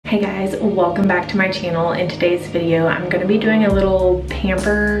Hey guys, welcome back to my channel. In today's video, I'm gonna be doing a little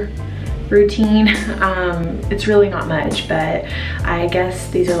pamper routine. It's really not much, but I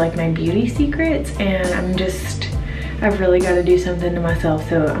guess these are like my beauty secrets, and I've really got to do something to myself,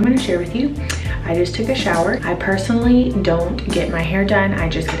 so I'm gonna share with you. I just took a shower. I personally don't get my hair done. I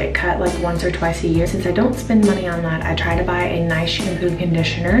just get it cut like once or twice a year. Since I don't spend money on that, I try to buy a nice shampoo and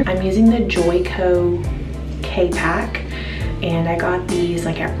conditioner. I'm using the xoxo K-Pack, and I got these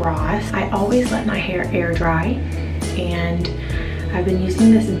like at Ross. I always let my hair air dry, and I've been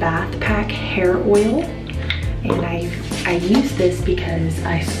using this bath pack hair oil, and I use this because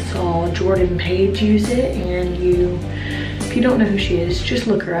I saw Jordan Page use it, and if you don't know who she is, just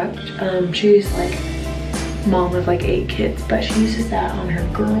look her up. She's like mom of like 8 kids, but she uses that on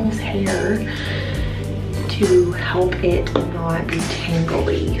her girl's hair to help it not be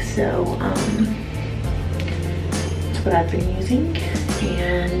tangly. So that's what I've been using,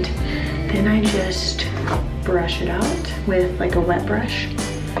 and then I just brush it out with like a wet brush.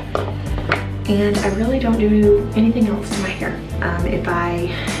 And I really don't do anything else to my hair. If I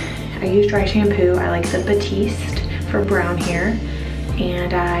use dry shampoo, I like the Batiste for brown hair,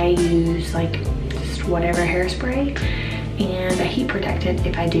 and I use like just whatever hairspray, and a heat protectant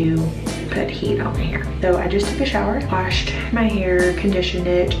if I do put heat on my hair. So I just took a shower, washed my hair, conditioned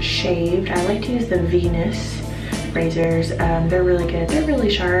it, shaved. I like to use the Venus razors. They're really good. They're really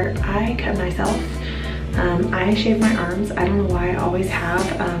sharp. I cut myself. I shave my arms. I don't know why, I always have.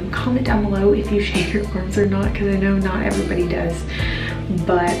 Comment down below if you shave your arms or not, because I know not everybody does.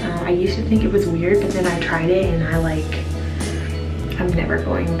 But I used to think it was weird, but then I tried it, and I'm never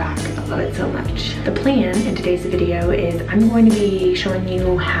going back. I love it so much. The plan in today's video is I'm going to be showing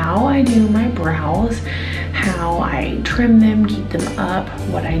you how I do my brows, how I trim them, keep them up,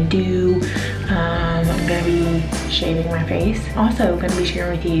 what I do. I'm gonna be shaving my face. Also gonna be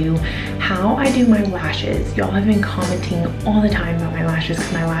sharing with you how I do my lashes. Y'all have been commenting all the time about my lashes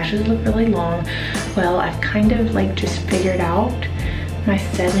because my lashes look really long. Well, I've kind of like just figured out my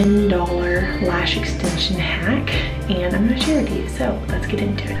 $7 lash extension hack, and I'm gonna share with you, so let's get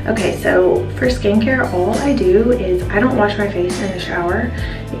into it. Okay, so for skincare, all I do is I don't wash my face in the shower.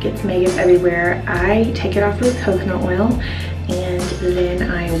 It gets makeup everywhere. I take it off with coconut oil, and then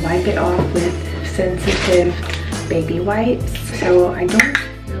I wipe it off with sensitive baby wipes. So I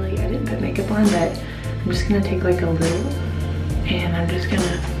didn't put makeup on, but I'm just gonna take like a little, and I'm just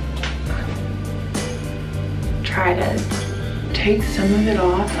gonna try to take some of it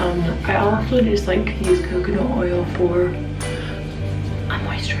off. I also just like use coconut oil for a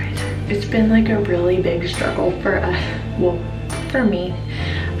moisturizer. It's been like a really big struggle for for me.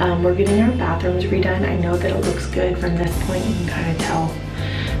 We're getting our bathrooms redone. I know that it looks good from this point, you can kind of tell,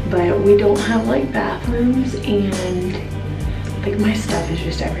 but we don't have like bathrooms, and like my stuff is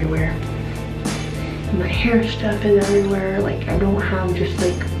just everywhere. My hair stuff is everywhere. Like I don't have just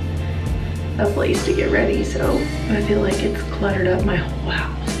like a place to get ready, so I feel like it's cluttered up my whole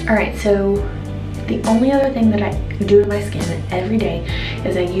house. All right, so the only other thing that I do to my skin every day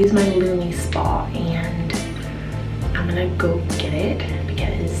is I use my Lumi Spa, and I'm gonna go get it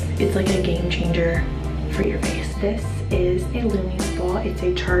because it's like a game changer for your face. This is a Lumi Spa. It's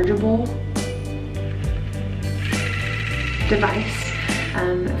a chargeable device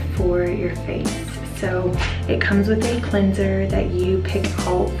for your face. So it comes with a cleanser that you pick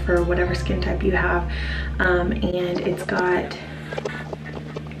out for whatever skin type you have, and it's got,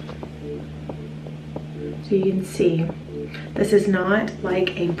 so you can see, this is not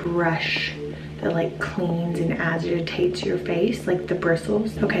like a brush that like cleans and agitates your face like the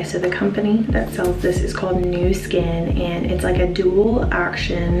bristles. Okay, so the company that sells this is called New Skin, and it's like a dual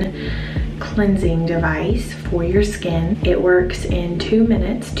action cleansing device for your skin. It works in 2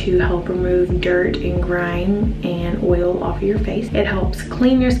 minutes to help remove dirt and grime and oil off of your face. It helps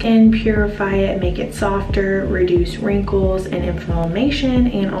clean your skin, purify it, make it softer, reduce wrinkles and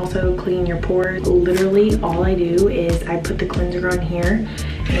inflammation, and also clean your pores. Literally all I do is I put the cleanser on here,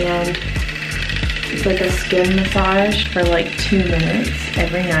 and it's like a skin massage for like 2 minutes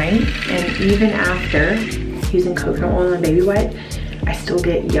every night. And even after using coconut oil and baby wipe, I still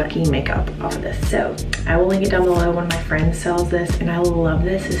get yucky makeup off of this. So I will link it down below. One of my friends sells this, and I love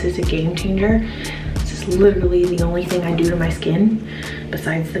this. This is a game changer. This is literally the only thing I do to my skin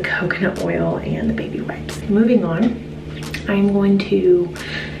besides the coconut oil and the baby wipes. Moving on, I'm going to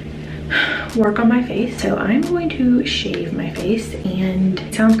work on my face. So I'm going to shave my face, and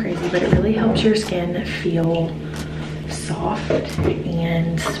it sounds crazy, but it really helps your skin feel soft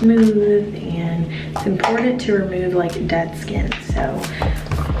and smooth, and it's important to remove like dead skin. So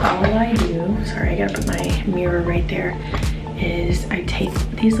all I do, sorry, I gotta put my mirror right there, is I take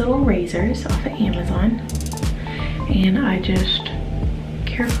these little razors off of Amazon and I just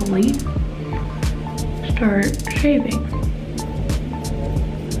carefully start shaving.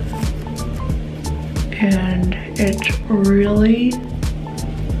 And it really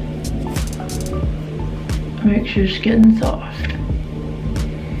makes your skin soft.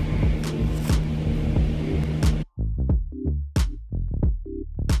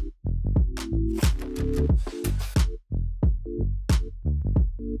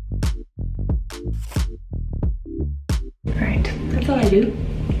 Alright, that's all I do.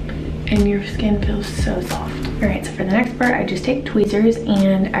 And your skin feels so soft. Alright, so for the next part, I just take tweezers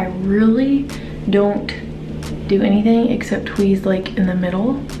and I really don't do anything except tweeze like in the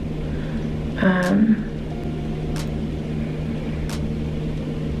middle.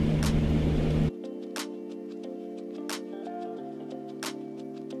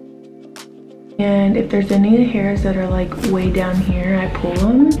 And if there's any hairs that are like way down here, I pull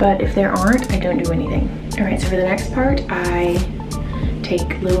them. But if there aren't, I don't do anything. All right, so for the next part, I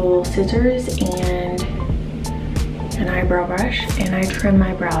take little scissors and an eyebrow brush and I trim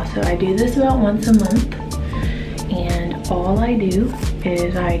my brows. So I do this about once a month. And all I do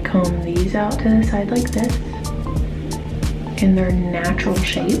is I comb these out to the side like this in their natural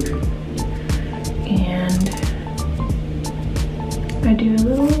shape. And I do a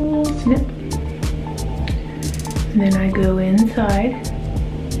little snip. And then I go inside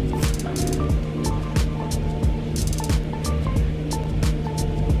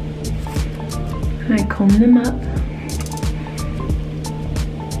and I comb them up.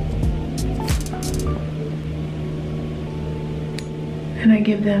 And I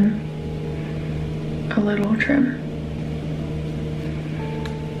give them a little trim.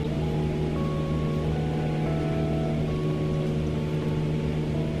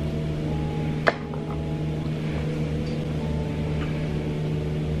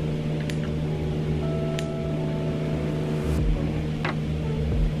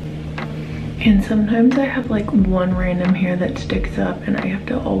 And sometimes I have like one random hair that sticks up and I have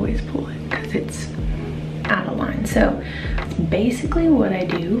to always pull it because it's out of line. So basically what I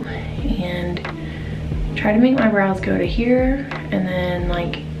do, and try to make my brows go to here and then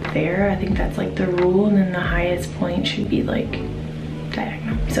like there. I think that's like the rule, and then the highest point should be like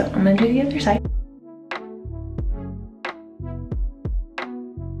diagonal. So I'm gonna do the other side.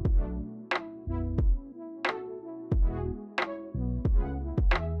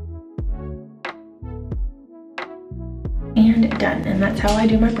 And done, and that's how I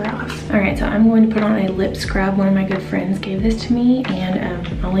do my brows. All right, so I'm going to put on a lip scrub. One of my good friends gave this to me, and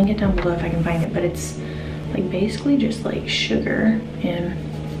I'll link it down below if I can find it, but it's like basically just like sugar and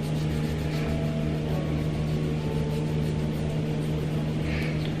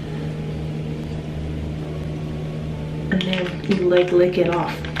then you like lick it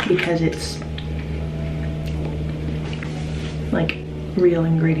off because it's like real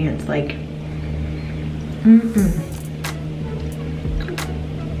ingredients, like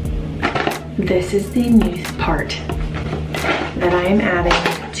This is the new part that I am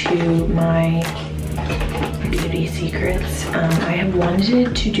adding to my beauty secrets. I have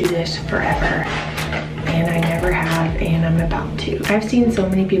wanted to do this forever and I never have, and I'm about to. I've seen so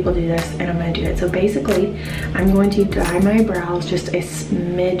many people do this and I'm gonna do it. So basically, I'm going to dye my brows just a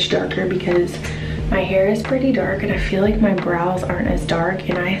smidge darker because my hair is pretty dark and I feel like my brows aren't as dark,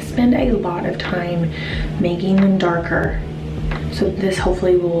 and I spend a lot of time making them darker. So this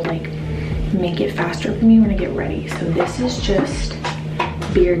hopefully will like make it faster for me when I get ready. So this is just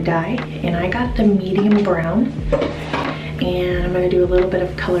beard dye and I got the medium brown, and I'm gonna do a little bit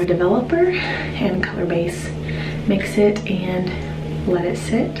of color developer and color base, mix it and let it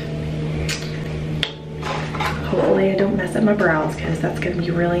sit. Hopefully I don't mess up my brows because that's gonna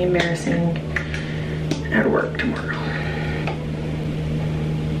be really embarrassing at work tomorrow.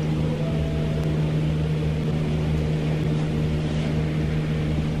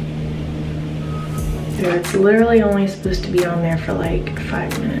 So it's literally only supposed to be on there for like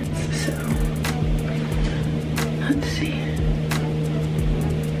 5 minutes, so let's see.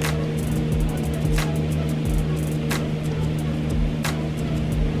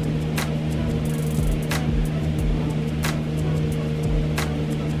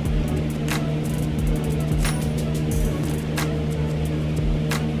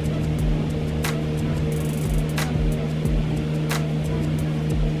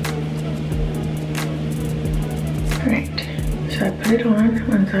 So I put it on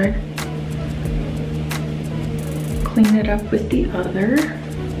one side, clean it up with the other,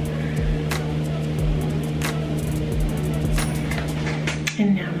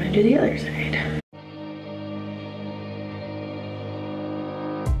 and now I'm gonna do the other side.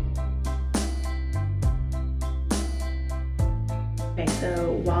 Okay,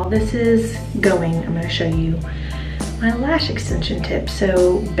 so while this is going, I'm gonna show you my lash extension tips.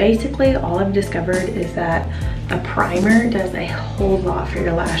 So basically all I've discovered is that a primer does a whole lot for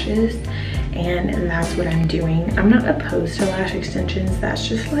your lashes, and that's what I'm doing. I'm not opposed to lash extensions. That's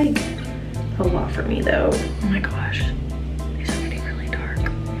just like a lot for me though. Oh my gosh, these are getting really dark.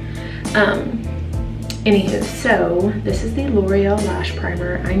 Anywho, so this is the L'Oreal Lash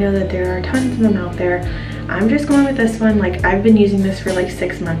Primer. I know that there are tons of them out there. I'm just going with this one. Like, I've been using this for like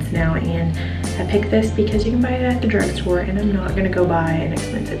 6 months now, and I picked this because you can buy it at the drugstore, and I'm not gonna go buy an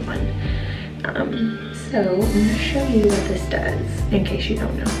expensive one. So I'm gonna show you what this does in case you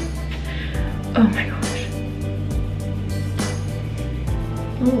don't know. Oh my gosh.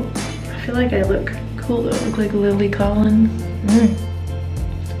 Oh, I feel like I look cool though. I look like Lily Collins.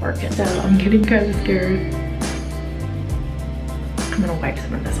 It's working. So I'm getting kind of scared. I'm gonna wipe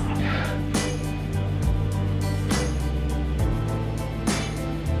some of this off.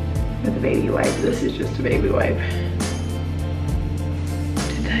 With a baby wipe. This is just a baby wipe.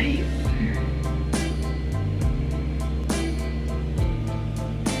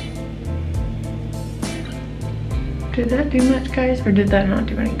 Did that do much, guys, or did that not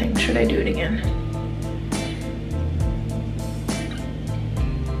do anything? Should I do it again?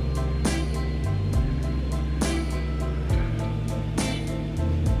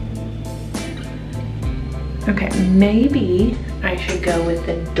 Okay, maybe I should go with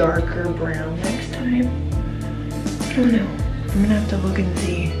the darker brown next time. I don't know. I'm gonna have to look and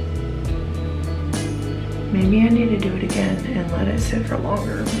see. Maybe I need to do it again and let it sit for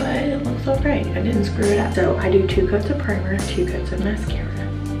longer, but it looks all right. I didn't screw it up. So I do 2 coats of primer, 2 coats of mascara.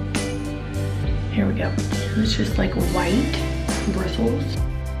 Here we go. It's just like white bristles.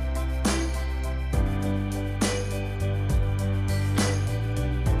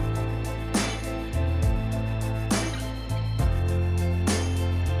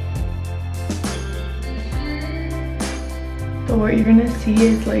 So what you're gonna see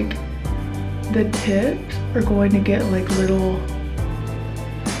is like the tips are going to get like little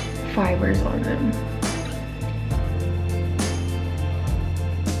fibers on them.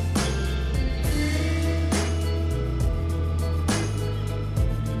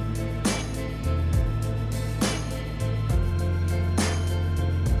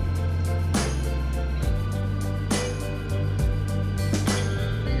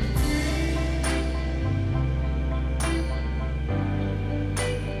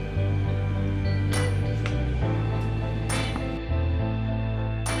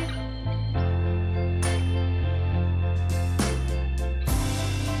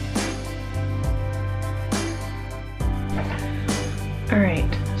 All right,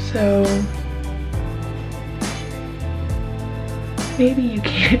 so maybe you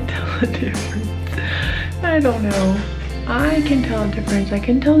can't tell the difference. I don't know. I can tell a difference. I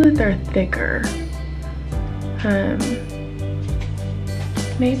can tell that they're thicker.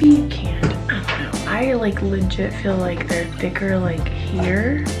 Maybe you can't. I don't know. I like legit feel like they're thicker like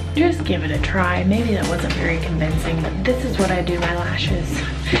here. Just give it a try. Maybe that wasn't very convincing, but this is what I do my lashes.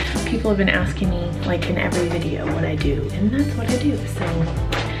 People have been asking me like in every video what I do, and that's what I do. So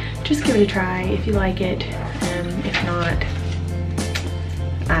just give it a try if you like it. If not,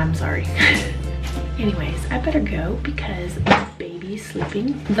 I'm sorry. Anyways, I better go because my baby's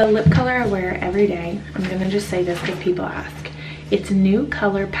sleeping. The lip color I wear every day, I'm gonna just say this because people ask. It's New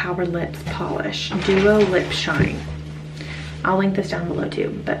Color Power Lips Polish Duo Lip Shine. I'll link this down below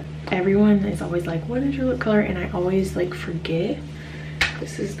too, but everyone is always like, what is your lip color? And I always like forget.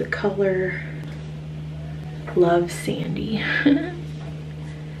 This is the color Love Sandy.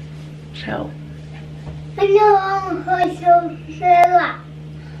 So.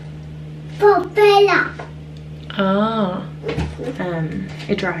 Oh.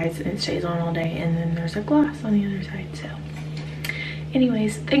 It dries and it stays on all day, and then there's a gloss on the other side. So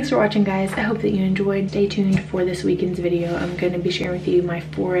anyways, thanks for watching, guys. I hope that you enjoyed. Stay tuned for this weekend's video. I'm going to be sharing with you my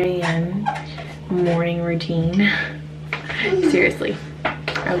 4 a.m. morning routine. Seriously,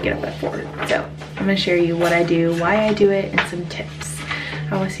 I would get up at 4. So I'm going to share you what I do, why I do it, and some tips.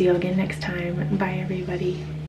 I will see you again next time. Bye, everybody.